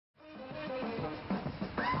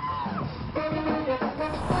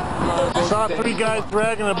Saw three guys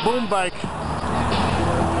dragging a boom bike.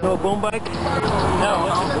 You know a boom bike? No.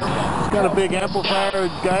 It's got a big amplifier,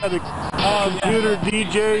 guy, the computer,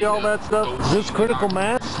 DJ, all that stuff. Is this critical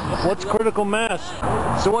mass? What's critical mass?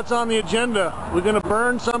 So what's on the agenda? We're gonna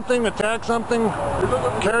burn something, attack something,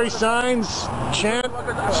 carry signs, chant,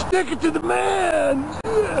 stick it to the man!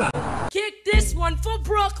 Yeah. Kick this one for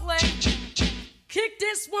Brooklyn. Kick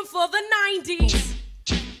this one for the 90s.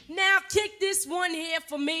 Now kick this one here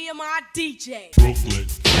for me and my DJ. Brooklyn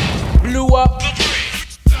Blew up,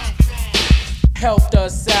 helped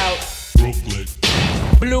us out. Brooklyn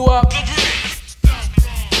Blew up,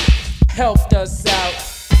 helped us out.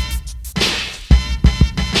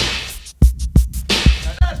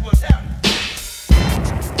 Now that's what's happening.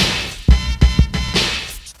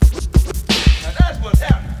 Now that's what's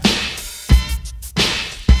happening.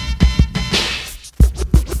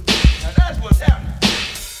 Now that's what's happening.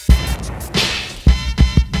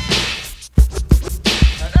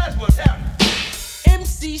 Now that's what's happening.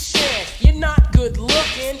 MC Shan, you're not good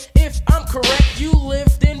looking. If I'm correct, you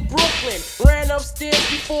lived in Brooklyn. Ran upstairs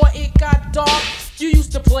before it got dark. You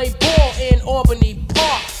used to play ball in Albany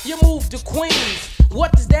Park. You moved to Queens.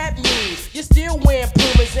 What does that mean? You're still wearing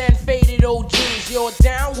Pumas and faded old jeans. You're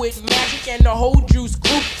down with Magic and the whole Juice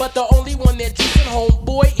group, but the only one they're juicing,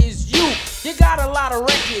 homeboy, is you. You got a lot of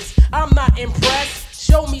records. I'm not impressed.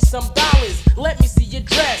 Show me some dollars, let me see your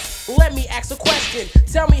dress. Let me ask a question,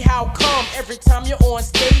 tell me how come every time you're on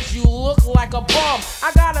stage you look like a bum.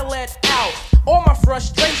 I gotta let out all my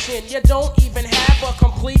frustration. You don't even have a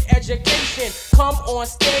complete education. Come on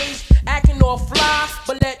stage, acting all fly,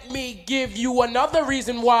 but let me give you another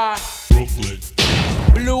reason why. Brooklyn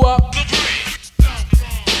Blew up,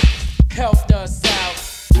 helped us out.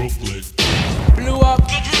 Brooklyn Blew up,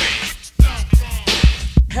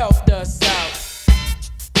 helped us out.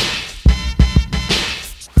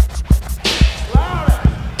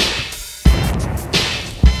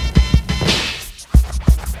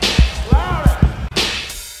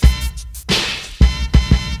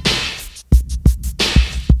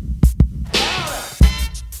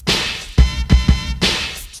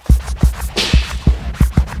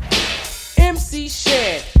 MC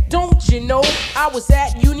Shan, don't you know I was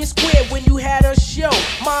at Union Square when you had a show.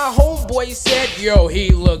 My homeboy said, yo,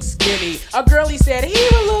 he looks skinny. A girlie said he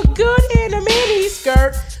would look good in a mini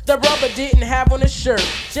skirt. The brother didn't have on a shirt,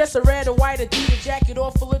 just a red and white Adidas jacket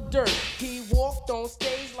all full of dirt. He walked on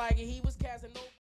stage